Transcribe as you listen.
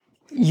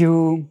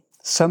You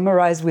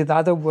summarize with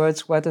other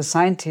words what a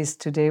scientist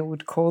today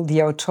would call the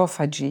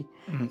autophagy,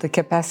 the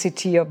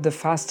capacity of the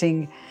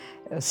fasting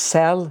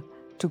cell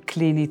to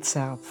clean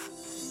itself.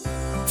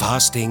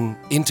 Fasting,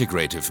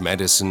 integrative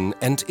medicine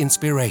and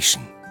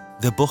inspiration.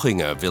 The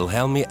Buchinger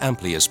Wilhelmi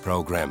Amplius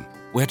program,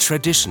 where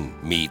tradition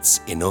meets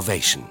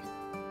innovation.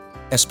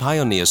 As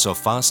pioneers of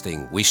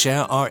fasting, we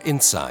share our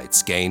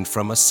insights gained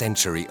from a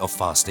century of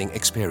fasting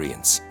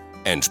experience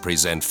and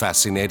present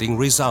fascinating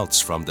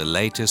results from the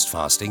latest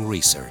fasting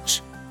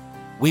research.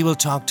 We will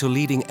talk to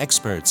leading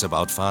experts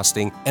about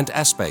fasting and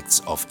aspects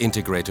of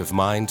integrative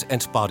mind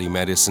and body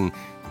medicine,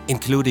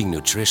 including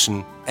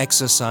nutrition,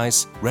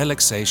 exercise,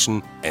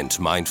 relaxation and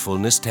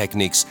mindfulness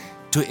techniques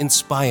to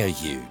inspire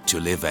you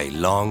to live a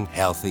long,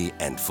 healthy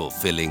and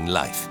fulfilling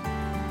life.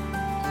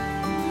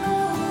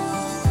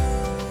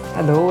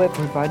 Hello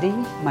everybody,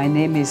 my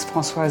name is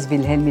Françoise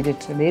Wilhelmi de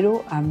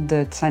Toledo. I'm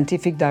the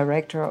scientific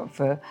director of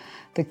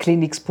the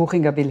clinics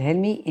Buchinger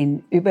Wilhelmi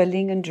in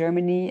Überlingen,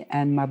 Germany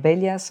and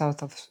Marbella,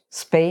 south of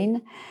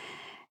Spain.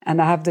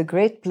 And I have the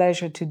great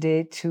pleasure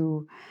today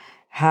to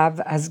have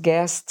as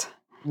guest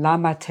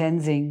Lama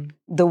Tenzing.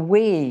 The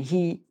way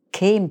he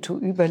came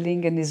to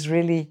Überlingen is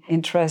really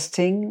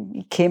interesting.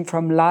 He came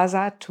from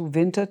Lhasa to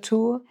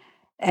Winterthur,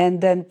 and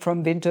then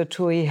from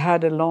Winterthur he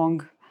had a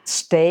long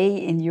stay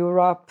in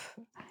Europe,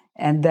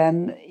 and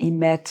then he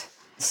met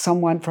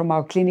someone from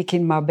our clinic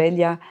in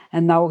Marbella,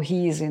 and now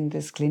he is in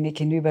this clinic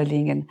in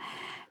Überlingen.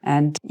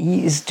 And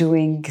he is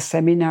doing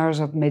seminars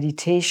of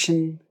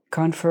meditation,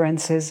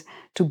 conferences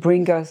to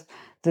bring us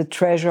the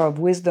treasure of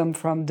wisdom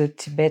from the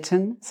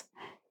Tibetan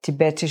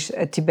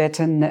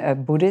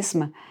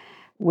Buddhism,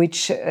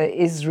 which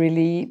is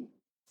really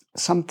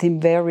something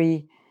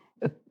very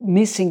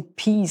missing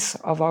piece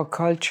of our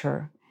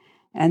culture.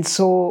 And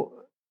so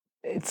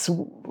it's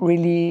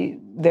really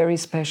very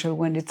special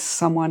when it's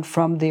someone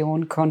from their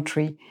own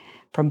country,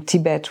 from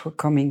Tibet, who are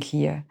coming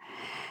here.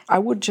 I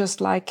would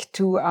just like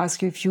to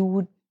ask you if you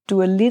would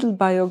do a little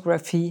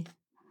biography,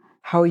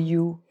 how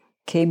you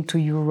came to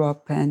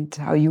Europe and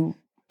how you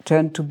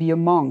turned to be a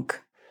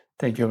monk.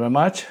 Thank you very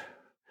much.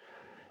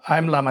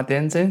 I'm Lama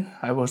Tenzing.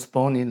 I was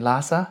born in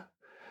Lhasa.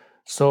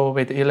 So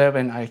with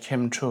 11, I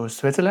came to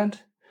Switzerland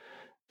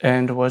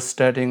and was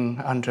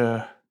studying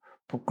under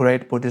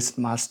great Buddhist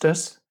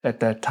masters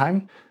at that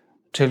time.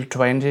 Till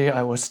 20,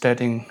 I was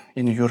studying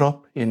in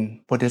Europe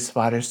in Buddhist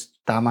various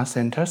Dharma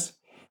centers.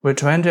 With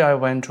 20, I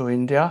went to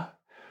India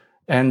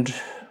and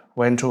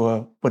went to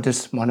a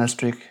Buddhist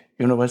monastic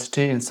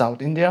university in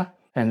South India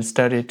and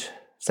studied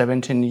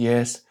 17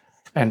 years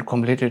and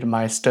completed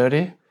my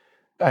study.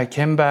 I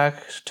came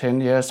back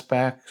 10 years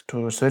back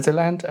to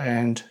Switzerland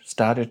and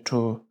started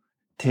to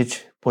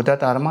teach Buddha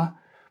Dharma,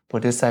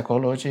 Buddhist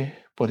psychology,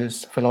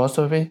 Buddhist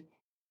philosophy,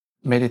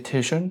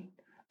 meditation,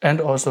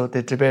 and also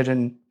the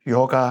Tibetan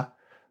yoga,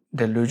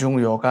 the Lujung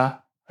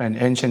yoga, and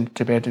ancient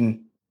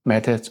Tibetan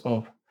methods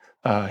of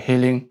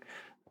healing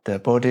the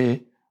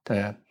body,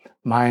 the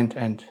mind,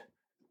 and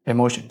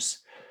emotions.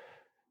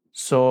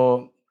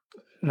 So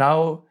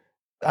now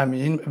I'm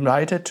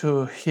invited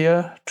to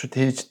here to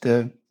teach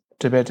the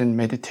Tibetan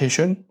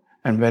meditation.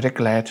 I'm very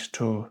glad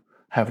to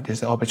have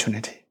this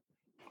opportunity.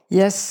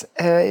 Yes,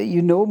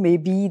 you know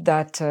maybe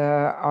that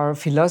our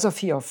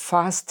philosophy of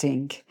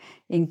fasting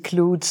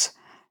includes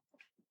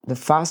the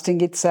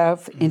fasting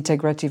itself,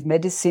 integrative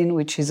medicine,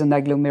 which is an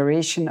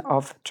agglomeration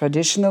of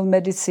traditional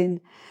medicine,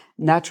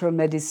 natural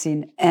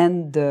medicine,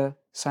 and the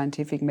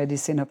scientific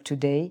medicine of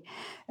today.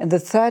 And the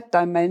third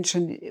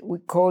dimension we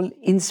call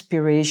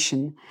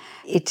inspiration.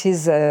 It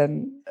is a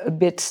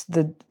bit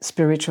the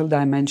spiritual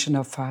dimension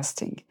of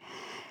fasting.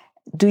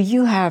 Do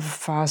you have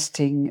a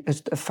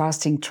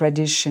fasting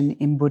tradition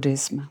in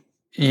Buddhism?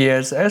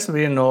 Yes, as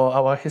we know,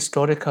 our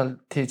historical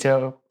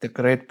teacher, the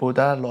great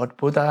Buddha, Lord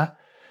Buddha,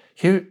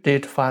 he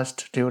did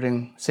fast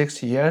during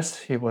 6 years.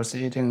 He was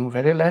eating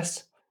very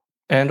less.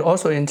 And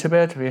also in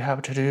Tibet, we have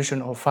a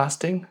tradition of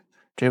fasting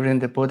during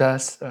the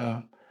Buddha's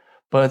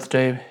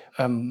birthday,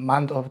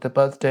 month of the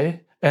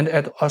birthday. And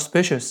at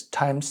auspicious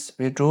times,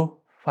 we do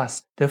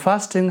fast. The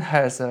fasting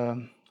has a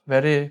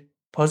very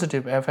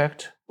positive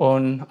effect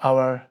on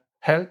our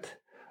health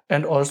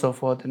and also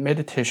for the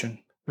meditation.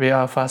 We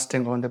are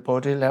fasting on the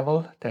body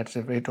level, that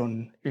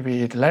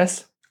we eat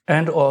less.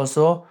 And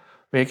also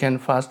we can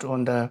fast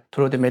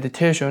through the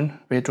meditation.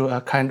 We do a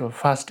kind of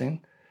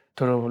fasting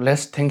through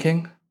less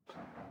thinking,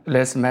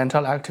 less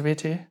mental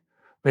activity,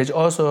 which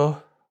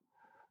also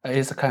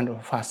is a kind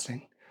of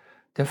fasting.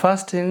 The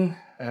fasting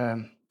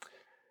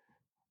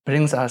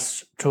brings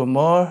us to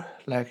more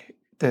like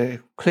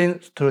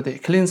through the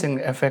cleansing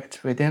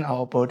effect within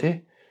our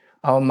body.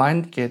 Our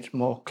mind gets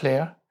more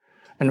clear.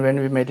 And when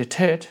we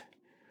meditate,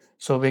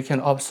 so we can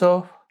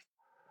observe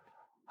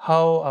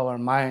how our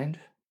mind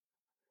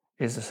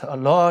is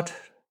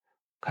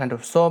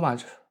so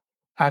much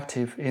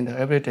active in the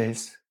everyday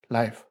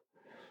life.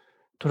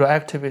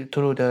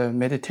 Through the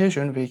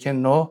meditation, we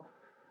can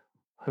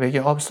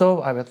observe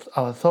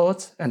our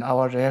thoughts and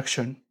our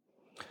reaction.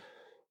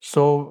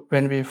 So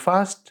when we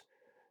fast,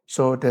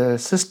 so the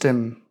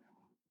system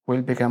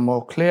will become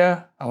more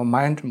clear, our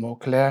mind more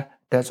clear.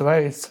 That's why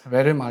it's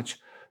very much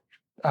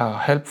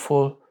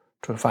helpful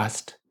to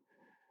fast.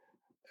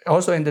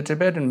 Also in the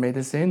Tibetan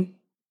medicine,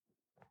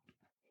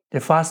 the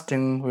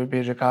fasting will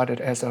be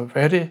regarded as a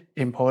very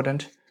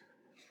important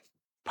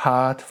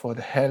part for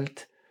the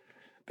health,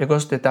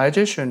 because the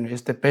digestion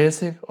is the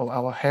basic of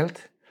our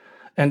health.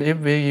 And if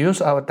we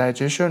use our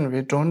digestion,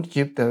 we don't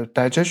give the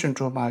digestion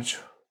too much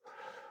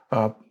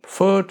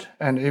food.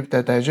 And if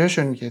the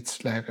digestion gets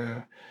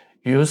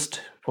used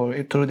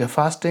through the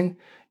fasting,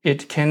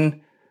 it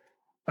can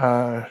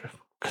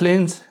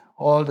cleanse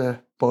all the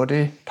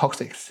body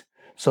toxics.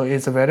 So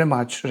it's very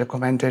much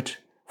recommended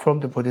from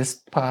the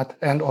Buddhist part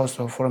and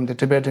also from the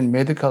Tibetan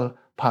medical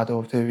part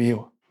of the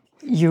view.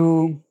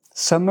 You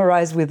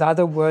summarize with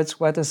other words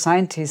what a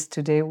scientist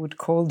today would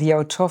call the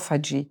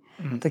autophagy,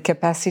 the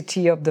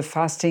capacity of the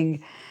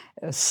fasting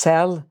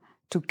cell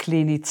to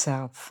clean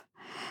itself.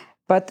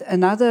 But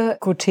another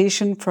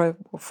quotation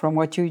from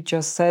what you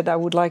just said, I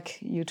would like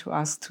you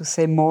to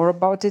say more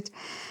about it,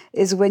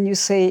 is when you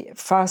say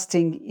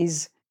fasting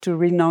is to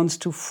renounce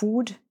to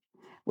food.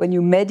 When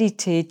you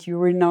meditate, you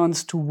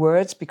renounce to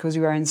words because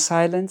you are in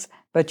silence,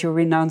 but you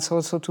renounce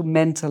also to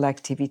mental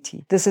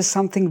activity. This is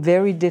something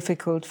very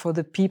difficult for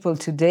the people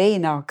today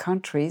in our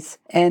countries.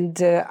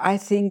 And I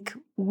think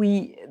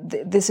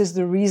this is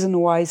the reason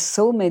why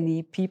so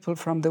many people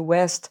from the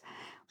West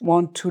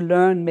want to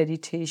learn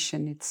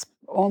meditation. It's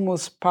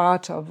almost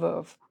part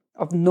of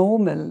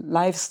normal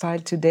lifestyle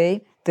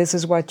today. This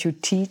is what you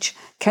teach.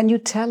 Can you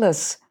tell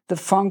us the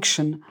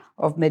function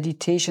of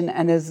meditation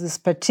and this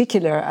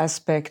particular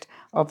aspect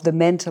of the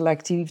mental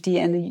activity,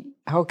 and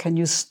how can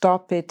you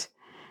stop it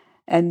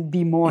and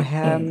be more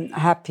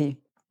happy?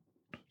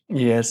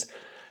 Yes.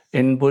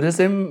 In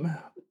Buddhism,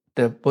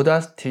 the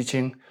Buddha's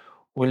teaching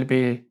will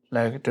be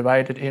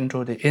divided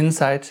into the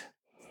insight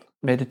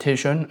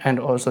meditation and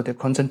also the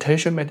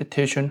concentration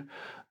meditation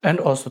and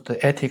also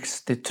the ethics,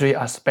 the three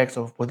aspects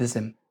of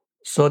Buddhism.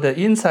 So the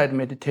insight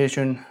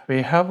meditation,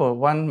 we have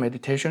one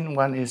meditation.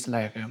 One is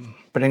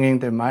bringing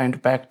the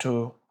mind back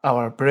to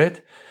our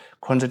breath,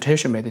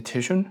 concentration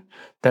meditation,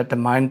 that the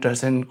mind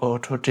doesn't go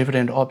to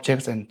different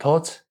objects and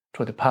thoughts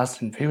to the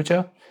past and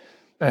future,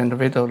 and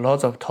with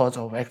lots of thoughts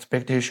of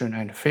expectation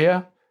and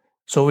fear.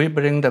 So we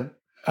bring the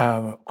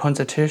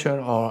concentration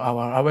or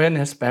our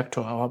awareness back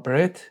to our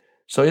breath.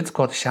 So it's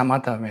called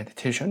shamatha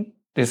meditation.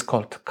 This is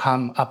called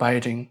calm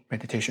abiding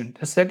meditation.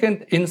 The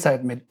second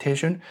insight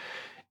meditation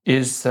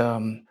is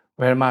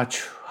very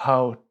much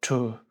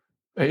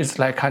it's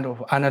like kind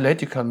of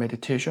analytical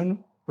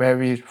meditation, where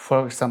we,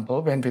 for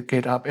example, when we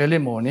get up early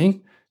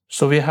morning,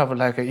 so we have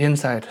an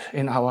insight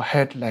in our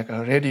head, like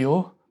a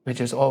radio,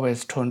 which is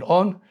always turned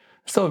on.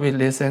 So we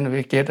listen,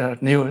 we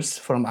get news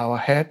from our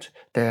head.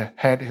 The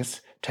head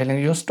is telling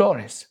you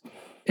stories.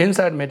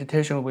 Insight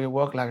meditation will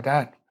work like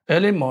that.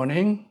 Early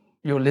morning,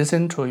 you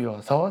listen to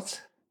your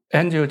thoughts,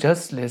 and you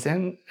just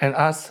listen and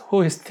ask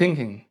who is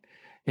thinking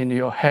in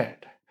your head.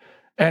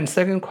 And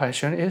second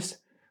question is,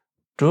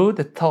 do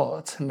the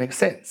thoughts make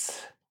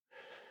sense?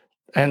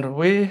 And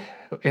we,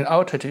 in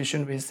our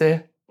tradition, we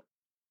say,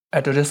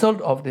 as a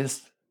result of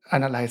this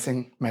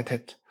analyzing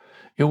method,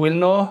 you will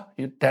know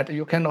that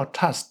you cannot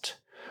trust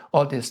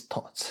all these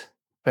thoughts.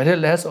 Very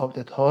less of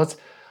the thoughts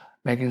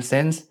making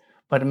sense,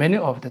 but many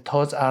of the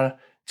thoughts are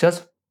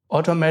just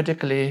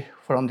automatically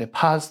from the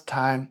past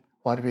time,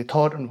 what we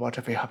thought and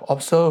what we have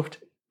observed,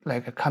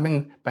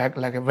 coming back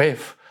like a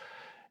wave.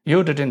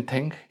 You didn't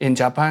think. In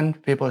Japan,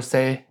 people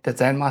say, the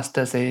Zen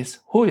master says,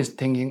 who is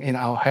thinking in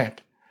our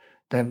head?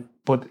 Then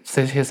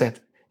he said,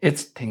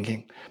 it's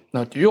thinking,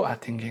 not you are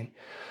thinking.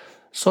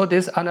 So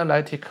this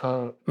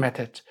analytical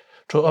method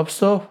to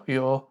observe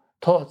your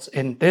thoughts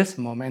in this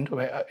moment,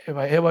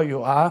 wherever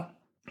you are,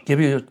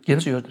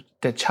 gives you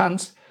the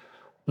chance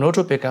not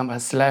to become a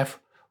slave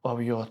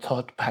of your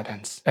thought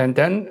patterns. And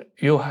then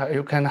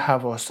you can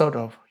have a sort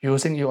of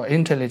using your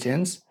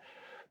intelligence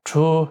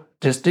to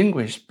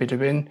distinguish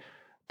between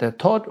the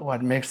thought,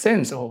 what makes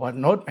sense or what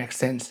not makes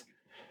sense.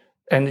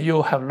 And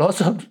you have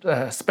lots of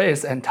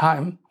space and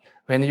time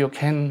when you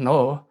can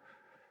know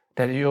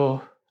that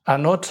you are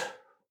not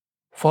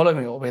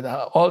following with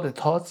all the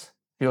thoughts.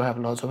 You have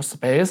lots of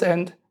space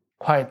and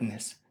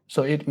quietness.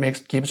 So it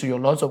gives you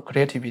lots of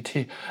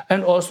creativity.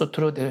 And also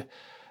through the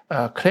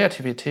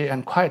creativity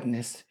and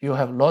quietness, you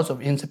have lots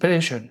of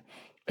inspiration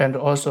and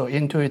also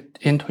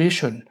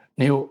intuition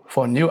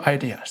for new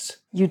ideas.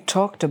 You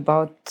talked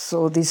about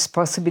this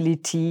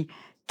possibility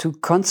to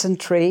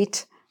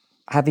concentrate,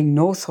 having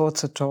no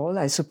thoughts at all.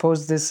 I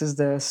suppose this is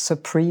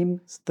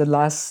the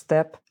last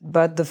step.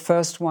 But the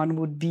first one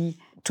would be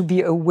to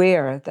be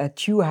aware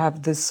that you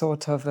have this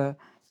sort of a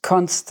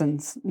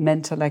constant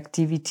mental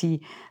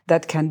activity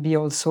that can be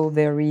also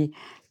very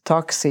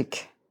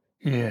toxic.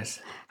 Yes.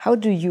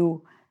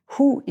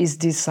 Who is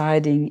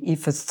deciding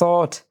if a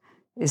thought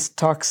is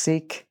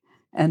toxic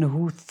and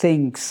who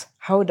thinks?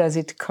 How does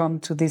it come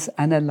to this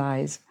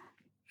analyze?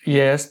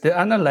 Yes, the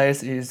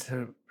analyze is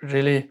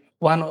really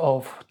one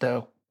of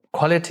the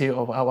quality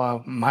of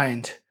our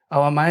mind,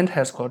 Our mind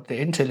has got the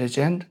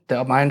intelligence.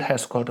 The mind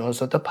has got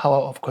also the power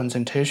of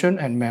concentration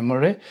and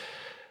memory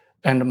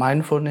and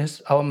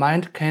mindfulness. Our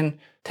mind can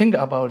think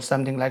about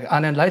something like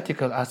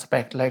analytical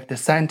aspect, like the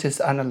scientists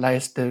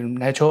analyze the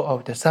nature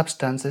of the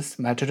substances,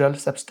 material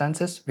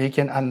substances. We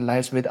can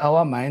analyze with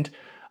our mind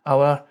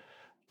our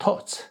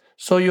thoughts.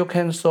 So you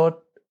can sort,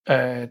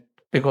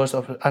 because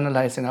of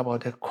analyzing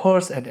about the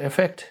cause and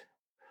effect,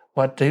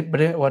 what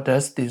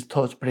does these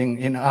thoughts bring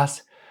in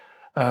us?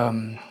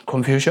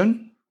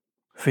 Confusion,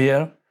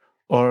 fear,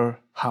 or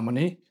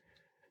harmony.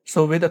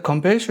 So with the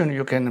compassion,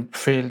 you can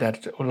feel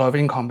that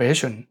loving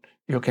compassion.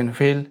 You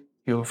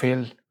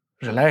feel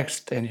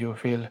relaxed and you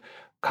feel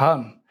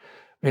calm.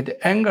 With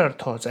anger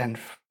thoughts and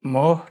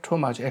too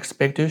much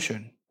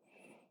expectation,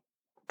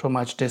 too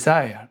much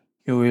desire,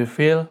 you will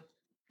feel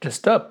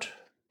disturbed.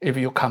 If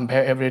you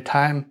compare every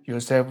time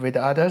yourself with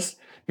others,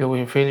 you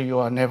will feel you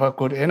are never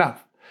good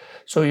enough.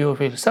 So you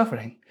feel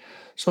suffering.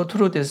 So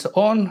through this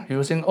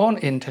using own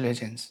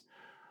intelligence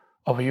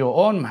of your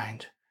own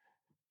mind,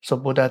 so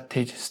Buddha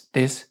teaches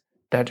this,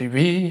 that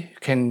we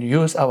can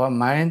use our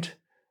mind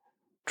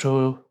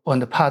on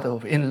the path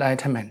of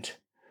enlightenment.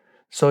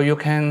 So you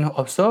can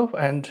observe,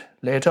 and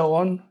later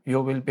on you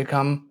will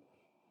become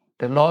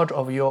the lord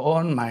of your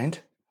own mind.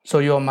 So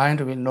your mind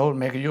will not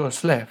make you a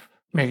slave,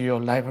 make your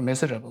life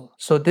miserable.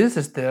 So this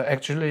is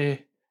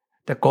actually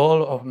the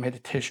goal of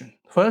meditation.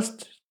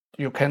 First,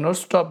 you cannot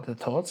stop the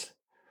thoughts.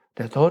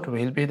 The thought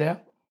will be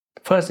there.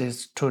 First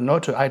is to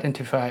not to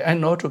identify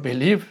and not to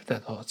believe the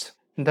thoughts.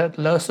 That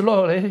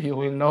slowly you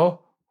will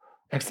know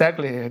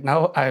exactly,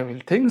 now I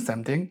will think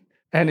something,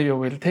 and you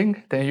will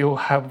think, then you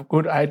have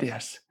good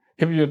ideas.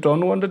 If you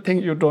don't want to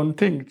think, you don't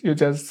think. You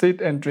just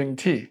sit and drink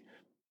tea.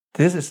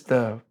 This is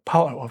the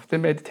power of the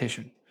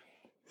meditation.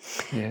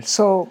 Yes.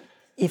 So,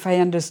 if I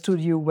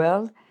understood you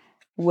well,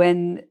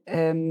 when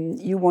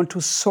you want to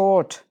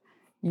sort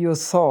your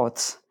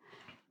thoughts,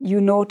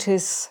 you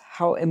notice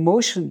how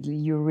emotionally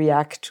you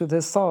react to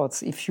the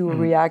thoughts. If you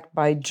react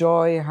by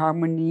joy,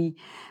 harmony,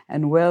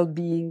 and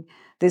well-being,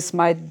 this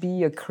might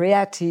be a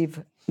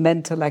creative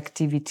mental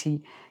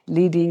activity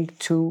leading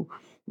to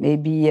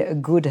maybe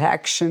good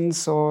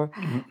actions or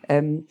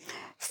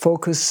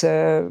focus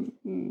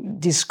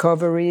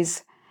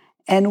discoveries.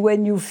 And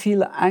when you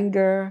feel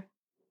anger,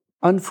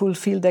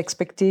 unfulfilled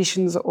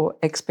expectations,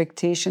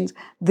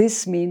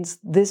 this means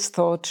this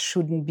thought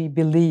shouldn't be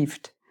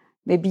believed.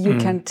 Maybe you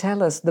can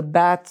tell us the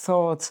bad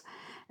thoughts.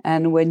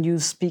 And when you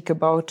speak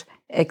about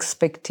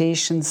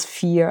expectations,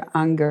 fear,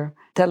 anger,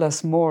 tell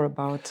us more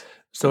about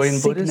So in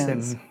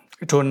signals.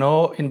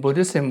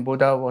 Buddhism,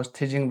 Buddha was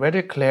teaching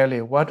very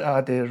clearly what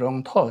are the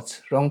wrong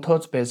thoughts. Wrong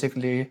thoughts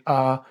basically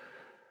are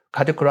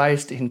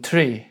categorized in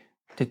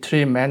the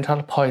three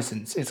mental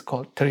poisons. It's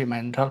called three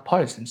mental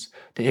poisons: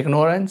 the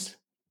ignorance,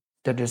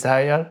 the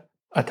desire,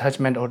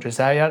 attachment or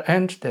desire,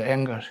 and the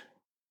anger,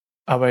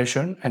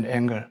 aversion and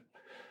anger.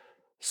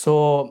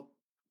 So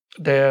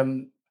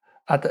the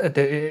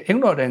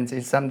ignorance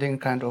is something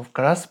kind of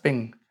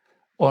grasping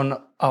on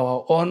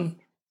our own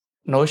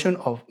notion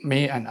of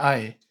me and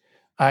I.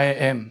 I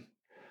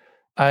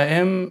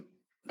am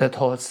the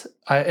thoughts,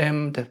 I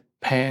am the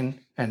pain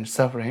and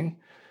suffering,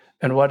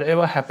 and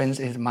whatever happens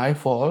is my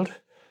fault.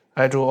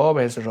 I do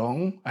always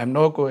wrong. I'm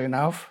not good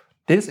enough.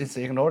 This is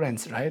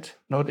ignorance, right?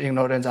 Not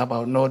ignorance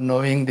about not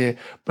knowing the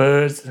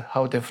birds,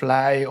 how they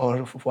fly, or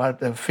what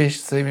the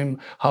fish swim,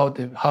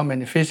 how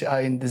many fish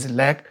are in this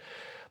lake.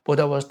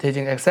 Buddha was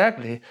teaching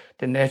exactly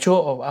the nature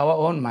of our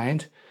own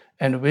mind,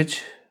 and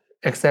which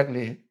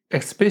exactly,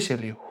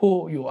 especially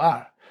who you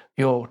are,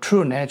 your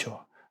true nature.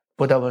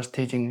 Buddha was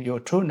teaching your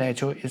true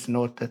nature is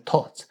not the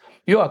thoughts.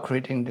 You are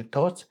creating the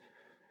thoughts,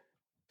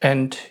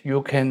 and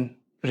you can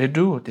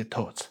redo the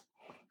thoughts.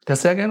 The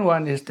second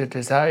one is the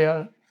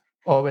desire.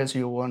 Always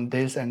you want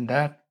this and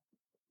that.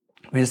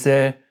 We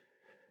say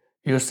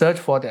you search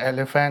for the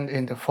elephant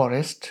in the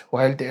forest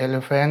while the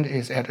elephant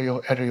is at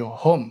your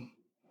home.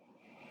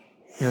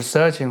 You're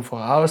searching for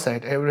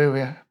outside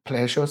everywhere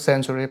pleasure,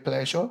 sensory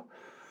pleasure,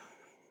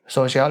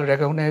 social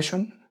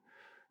recognition,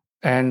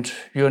 and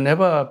you'll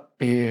never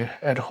be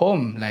at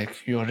home,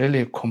 like you're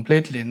really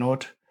completely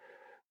not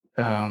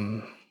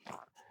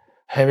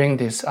having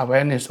this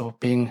awareness of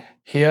being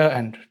here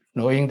and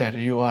knowing that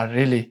you are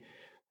really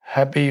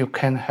happy. You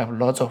can have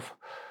lots of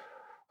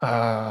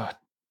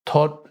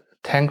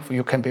thankful.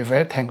 You can be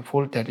very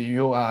thankful that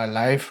you are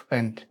alive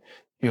and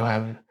you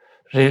have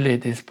really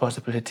this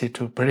possibility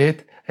to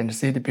breathe and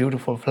see the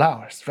beautiful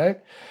flowers, right?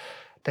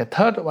 The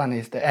third one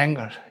is the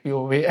anger.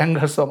 We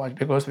anger so much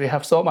because we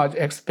have so much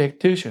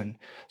expectation.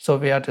 So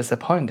we are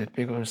disappointed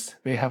because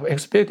we have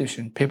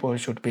expectation. People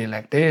should be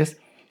like this.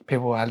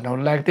 People are not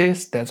like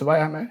this. That's why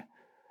I'm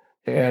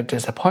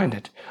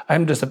disappointed.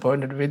 I'm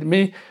disappointed with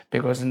me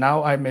because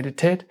now I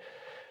meditate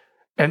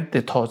and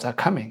the thoughts are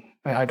coming.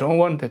 I don't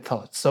want the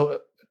thoughts.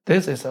 So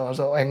this is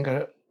also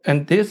anger.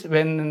 And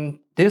when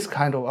this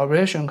kind of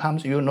aversion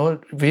comes, we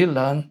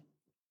learn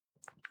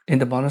in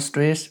the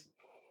monasteries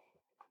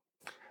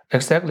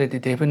exactly the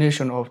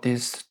definition of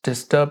this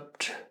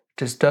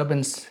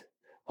disturbance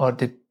or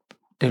the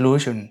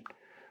delusion,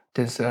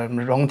 this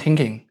wrong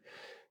thinking.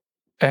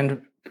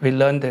 And we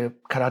learn the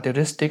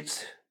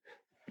characteristics,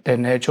 their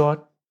nature,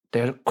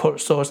 their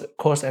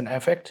cause and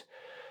effect.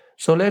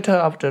 So later,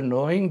 after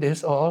knowing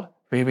this all,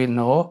 we will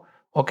know,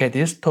 okay,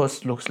 this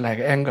thought looks like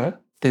anger.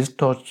 This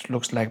thought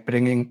looks like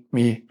bringing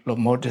me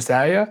more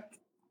desire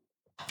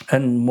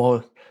and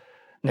more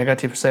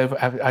negative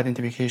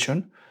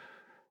self-identification.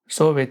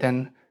 So we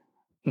then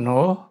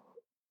know,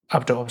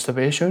 after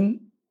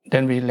observation,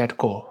 then we let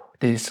go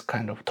these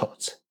kind of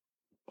thoughts.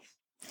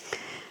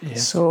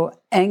 Yes. So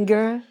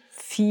anger,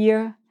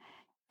 fear,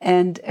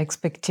 and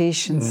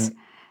expectations.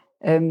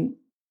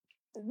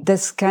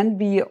 This can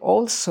be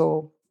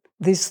also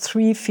these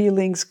three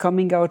feelings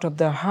coming out of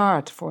the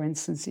heart. For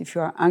instance, if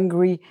you are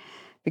angry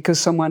because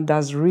someone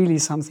does really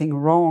something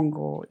wrong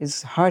or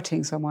is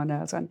hurting someone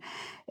else, and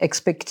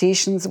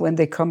expectations, when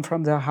they come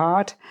from the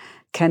heart,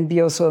 can be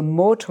also a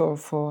motor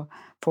for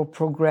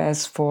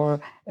progress, for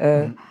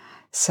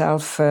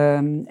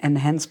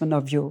self-enhancement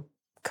of your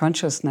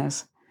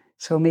consciousness.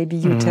 So maybe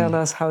you tell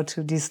us how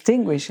to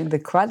distinguish in the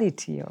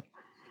quality of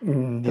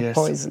the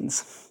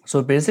poisons.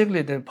 So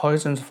basically, the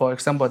poisons, for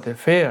example, the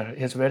fear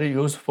is very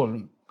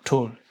useful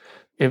tool.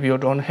 If you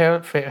don't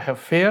have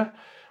fear,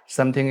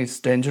 something is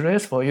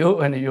dangerous for you,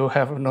 and you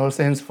have no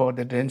sense for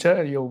the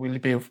danger, you will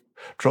be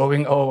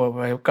throwing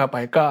over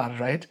by car,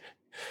 right?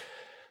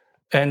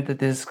 And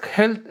this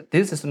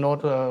is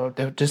not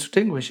the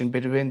distinguishing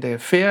between the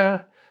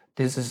fear.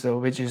 This is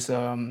which is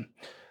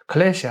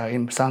klesha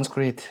in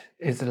Sanskrit.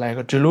 It's like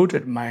a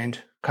deluded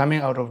mind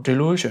coming out of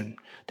delusion.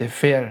 The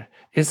fear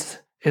is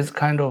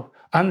kind of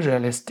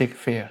unrealistic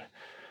fear.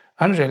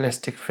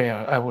 Unrealistic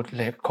fear, I would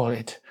call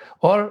it.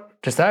 Or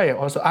desire,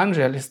 also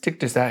unrealistic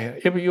desire.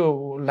 If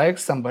you like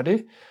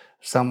somebody,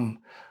 some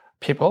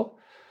people,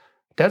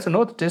 that's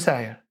not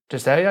desire.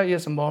 Desire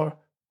is more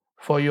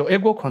for your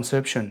ego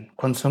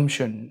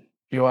consumption.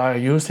 You are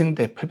using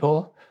the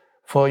people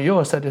for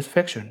your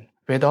satisfaction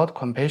without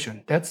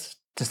compassion. That's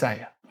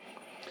desire.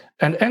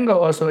 And anger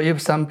also,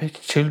 if some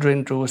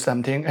children do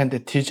something and the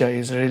teacher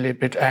is really a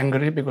bit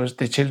angry because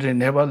the children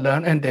never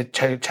learn and the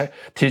teacher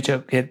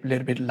get a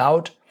little bit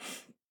loud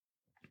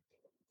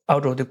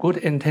out of the good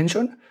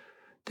intention,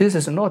 this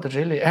is not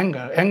really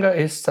anger. Anger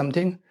is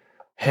something,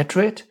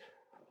 hatred,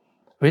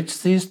 which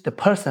sees the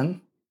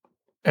person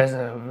as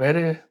a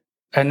very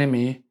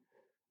enemy.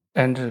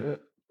 And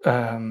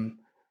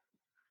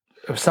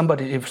if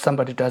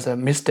somebody does a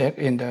mistake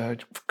in the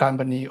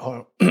company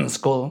or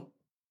school,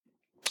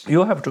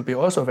 you have to be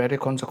also very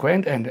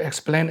consequent and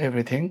explain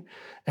everything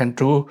and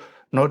do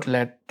not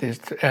let this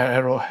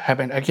error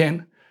happen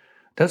again.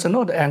 That's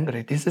not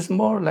angry. This is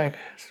more like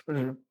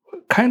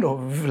kind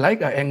of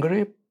like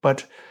angry,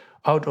 but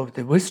out of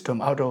the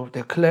wisdom, out of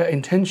the clear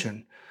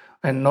intention,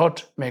 and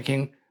not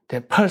making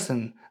the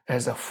person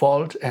as a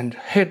fault and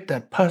hate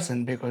that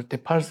person because the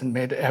person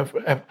made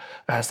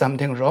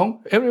something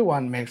wrong.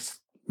 Everyone makes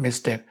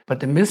mistake, but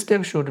the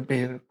mistake should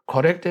be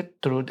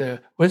corrected through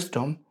the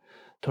wisdom,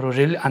 through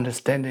real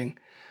understanding.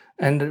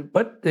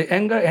 But the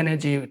anger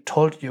energy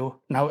told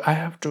you, now I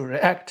have to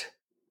react.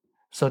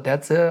 So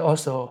that's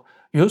also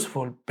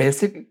useful.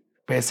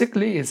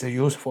 Basically, it's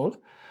useful,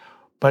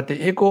 but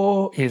the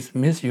ego is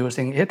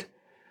misusing it,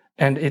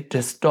 and it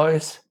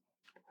destroys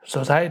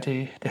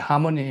society, the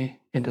harmony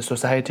in the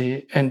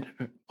society, and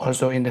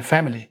also in the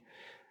family.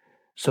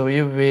 So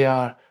if we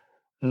are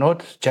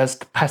not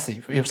just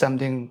passive, if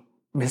something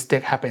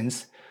mistake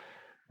happens,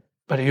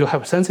 but you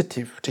have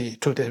sensitivity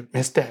to the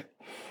mistake,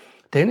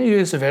 then it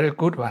is a very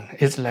good one.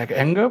 It's like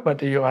anger,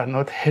 but you are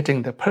not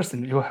hating the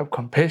person. You have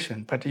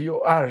compassion, but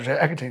you are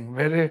reacting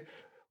very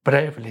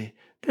bravely.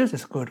 This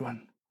is a good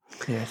one.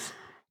 Yes.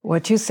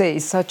 What you say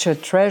is such a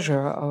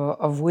treasure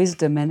of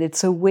wisdom, and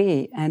it's a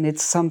way, and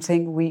it's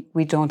something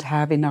we don't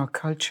have in our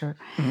culture.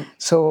 Mm-hmm.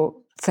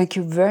 So thank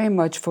you very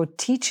much for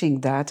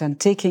teaching that and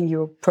taking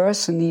your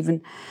person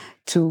even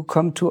to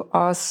come to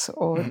us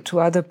or to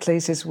other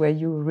places where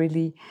you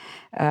really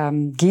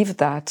give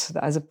that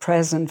as a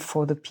present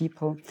for the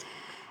people.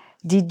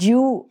 Did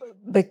you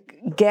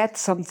get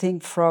something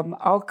from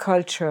our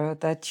culture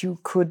that you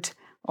could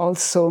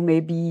also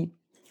maybe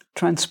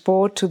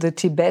transport to the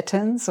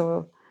Tibetans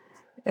or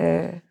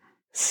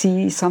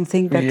see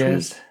something that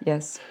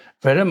Yes,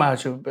 very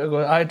much.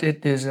 Because I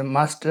did this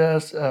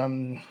master's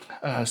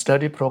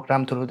study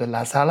program through the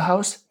La Salle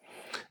House,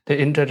 the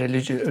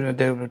interreligious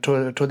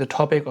to the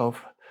topic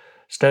of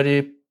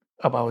study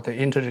about the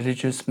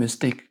interreligious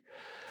mystic,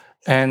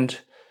 and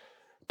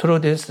through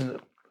this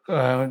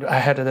I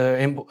had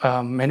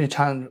many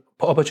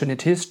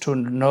opportunities to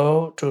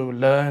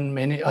learn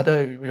many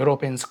other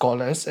European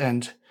scholars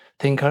and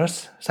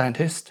thinkers,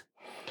 scientists.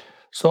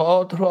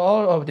 So through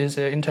all of this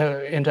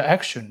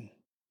interaction,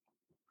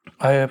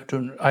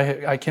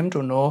 I came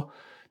to know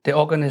the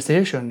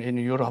organization in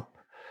Europe,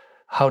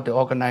 how they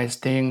organize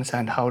things,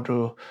 and how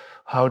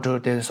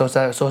the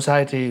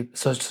society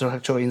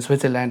structure in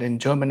Switzerland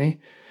and Germany,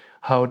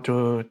 all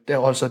the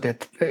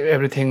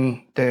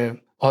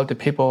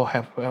people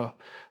have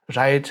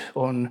right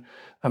on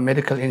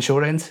medical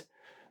insurance,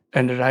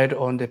 and right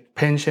on the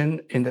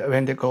pension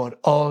when they got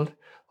old.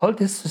 All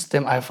this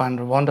system I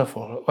found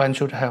wonderful. One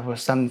should have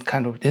some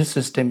kind of this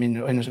system in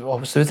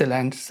of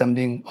Switzerland,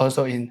 something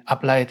also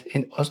applied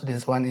in also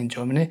this one in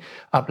Germany,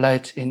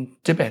 applied in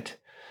Tibet.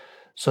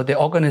 So the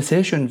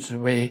organization's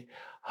way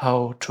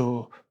how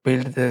to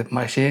build the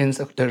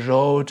machines, the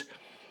road,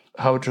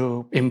 how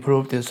to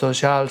improve the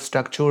social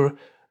structure,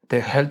 the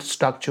health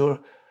structure,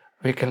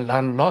 we can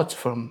learn lots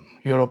from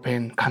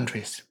European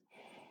countries.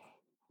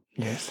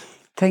 Yes.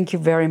 Thank you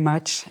very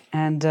much.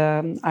 And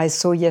I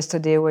saw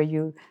yesterday where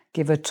you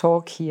gave a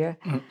talk here,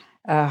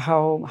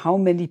 how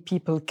many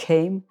people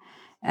came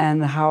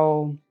and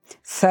how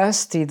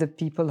thirsty the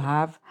people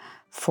have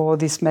for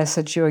this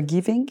message you're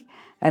giving,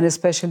 and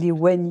especially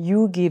when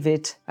you give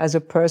it as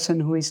a person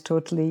who is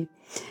totally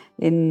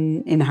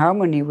in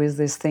harmony with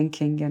this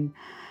thinking.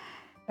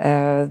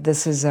 And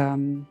this is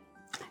an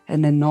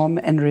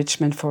enormous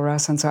enrichment for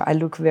us. And so I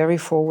look very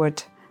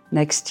forward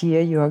next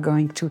year you are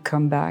going to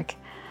come back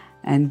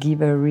and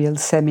give a real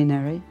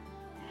seminary,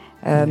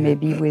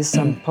 maybe with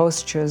some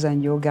postures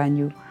and yoga,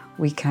 and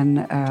we can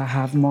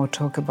have more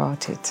talk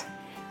about it.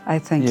 I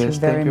thank you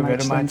very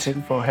much. Thank you very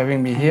much for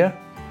having me here.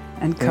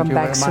 And come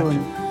back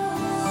soon.